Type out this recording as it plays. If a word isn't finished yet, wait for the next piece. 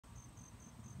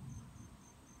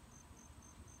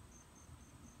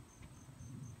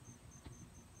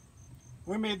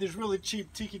We made these really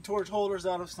cheap tiki torch holders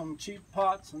out of some cheap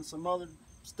pots and some other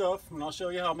stuff, and I'll show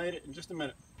you how I made it in just a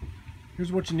minute.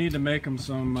 Here's what you need to make them.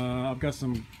 I've got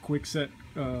some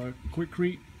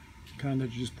Quickcrete, kind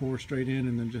that you just pour straight in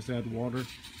and then just add water.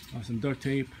 Some duct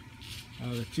tape,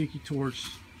 the tiki torch,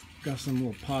 got some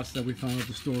little pots that we found at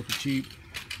the store for cheap.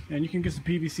 And you can get some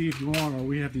PVC if you want, or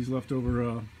we have these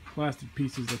leftover plastic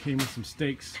pieces that came with some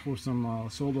stakes for some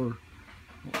solar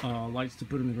lights to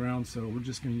put in the ground, so we're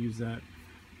just going to use that.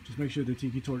 Just make sure the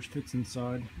tiki torch fits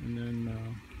inside, and then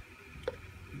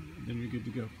you're good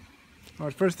to go. All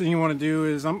right, first thing you want to do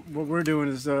is what we're doing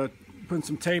is putting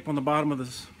some tape on the bottom of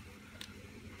this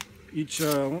each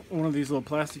one of these little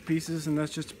plastic pieces, and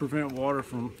that's just to prevent water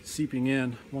from seeping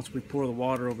in once we pour the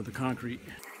water over the concrete.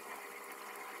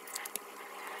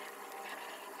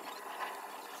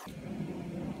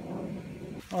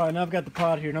 All right, now I've got the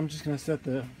pot here, and I'm just going to set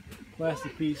the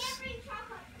plastic piece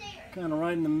kind of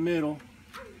right in the middle.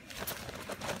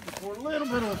 Pour a little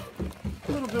bit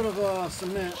of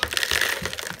cement.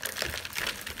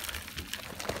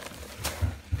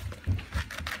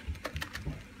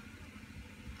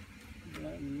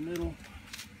 Right in the middle.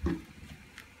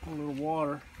 Pour a little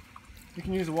water. You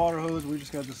can use a water hose. We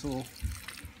just got this little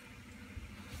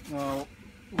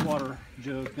water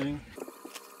jug thing.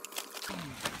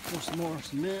 Pour some more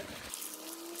cement.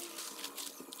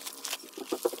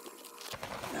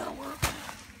 That'll work.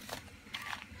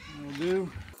 That'll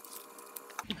do.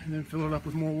 And then fill it up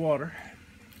with more water.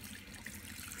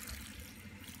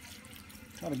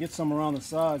 Try to get some around the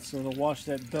sides so it'll wash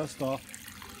that dust off.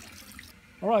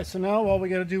 Alright, so now all we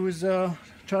got to do is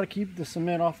try to keep the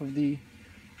cement off of the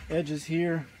edges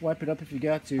here. Wipe it up if you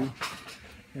got to.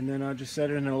 And then just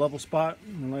set it in a level spot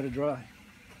and let it dry.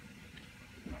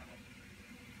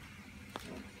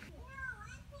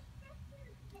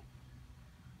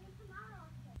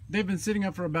 They've been sitting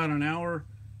up for about an hour.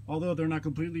 Although they're not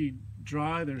completely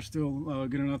dry, they're still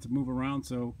good enough to move around.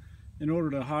 So in order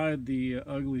to hide the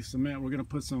ugly cement, we're going to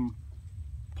put some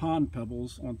pond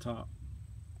pebbles on top.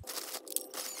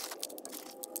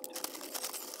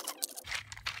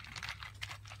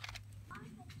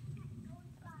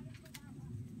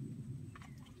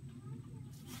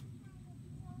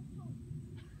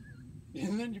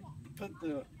 And then you put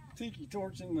the tiki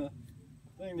torch in the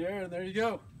thing there, and there you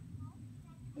go.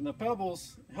 And the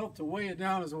pebbles help to weigh it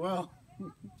down as well.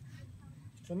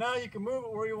 So now you can move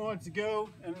it where you want it to go,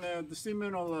 and the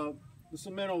cement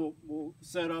will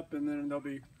set up, and then they'll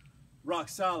be rock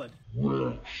solid.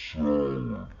 Rock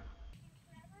solid.